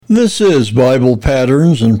This is Bible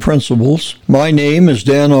Patterns and Principles. My name is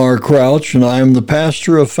Dan R. Crouch, and I am the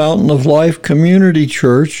pastor of Fountain of Life Community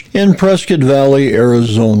Church in Prescott Valley,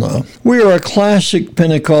 Arizona. We are a classic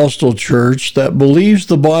Pentecostal church that believes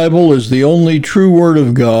the Bible is the only true Word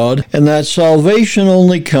of God and that salvation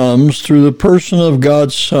only comes through the person of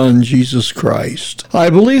God's Son, Jesus Christ. I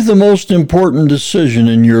believe the most important decision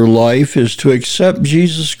in your life is to accept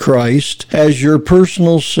Jesus Christ as your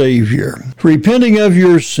personal Savior. Repenting of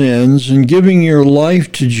your sins and giving your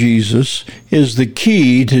life to Jesus is the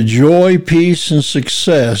key to joy, peace, and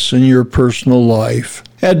success in your personal life.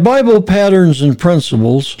 At Bible Patterns and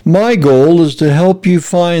Principles, my goal is to help you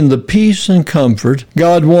find the peace and comfort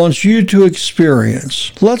God wants you to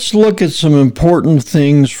experience. Let's look at some important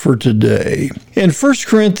things for today. In 1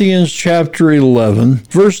 Corinthians chapter 11,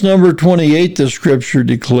 verse number 28, the scripture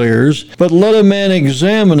declares, "But let a man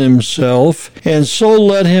examine himself, and so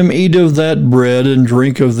let him eat of that bread and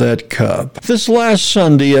drink of that cup." This last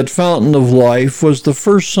Sunday at Fountain of Life was the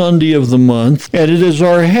first Sunday of the month, and it is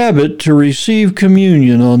our habit to receive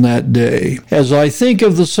communion on that day. As I think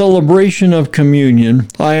of the celebration of communion,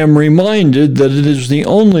 I am reminded that it is the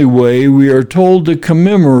only way we are told to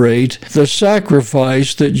commemorate the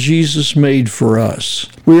sacrifice that Jesus made for us.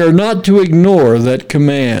 We are not to ignore that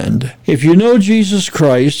command. If you know Jesus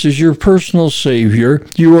Christ as your personal Savior,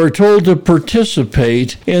 you are told to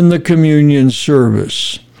participate in the communion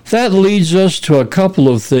service. That leads us to a couple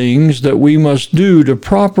of things that we must do to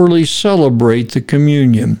properly celebrate the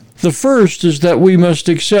communion. The first is that we must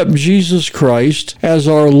accept Jesus Christ as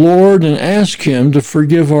our Lord and ask Him to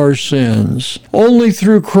forgive our sins. Only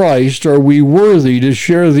through Christ are we worthy to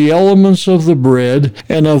share the elements of the bread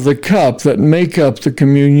and of the cup that make up the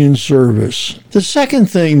communion service. The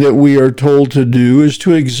second thing that we are told to do is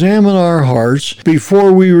to examine our hearts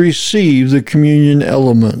before we receive the communion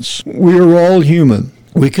elements. We are all human.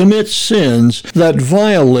 We commit sins that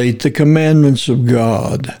violate the commandments of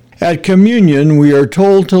God. At communion, we are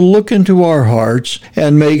told to look into our hearts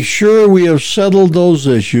and make sure we have settled those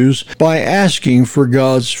issues by asking for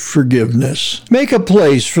God's forgiveness. Make a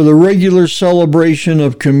place for the regular celebration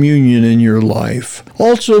of communion in your life.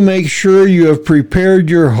 Also, make sure you have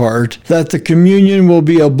prepared your heart that the communion will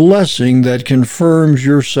be a blessing that confirms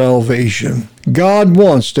your salvation. God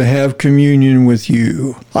wants to have communion with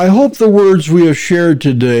you. I hope the words we have shared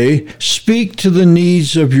today speak to the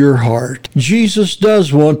needs of your heart. Jesus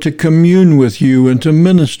does want to commune with you and to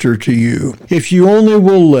minister to you, if you only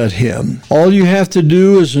will let Him. All you have to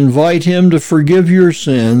do is invite Him to forgive your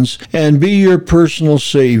sins and be your personal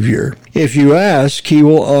Savior. If you ask, He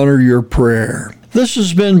will honor your prayer. This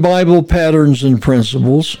has been Bible Patterns and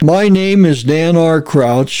Principles. My name is Dan R.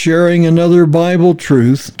 Crouch, sharing another Bible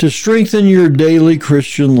truth to strengthen your daily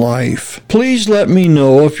Christian life. Please let me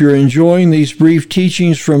know if you're enjoying these brief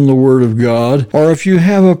teachings from the Word of God, or if you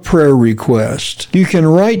have a prayer request. You can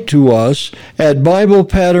write to us at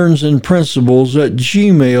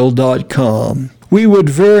BiblePatternsandPrinciples@gmail.com. We would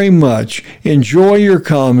very much enjoy your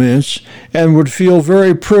comments and would feel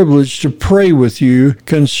very privileged to pray with you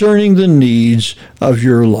concerning the needs of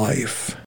your life.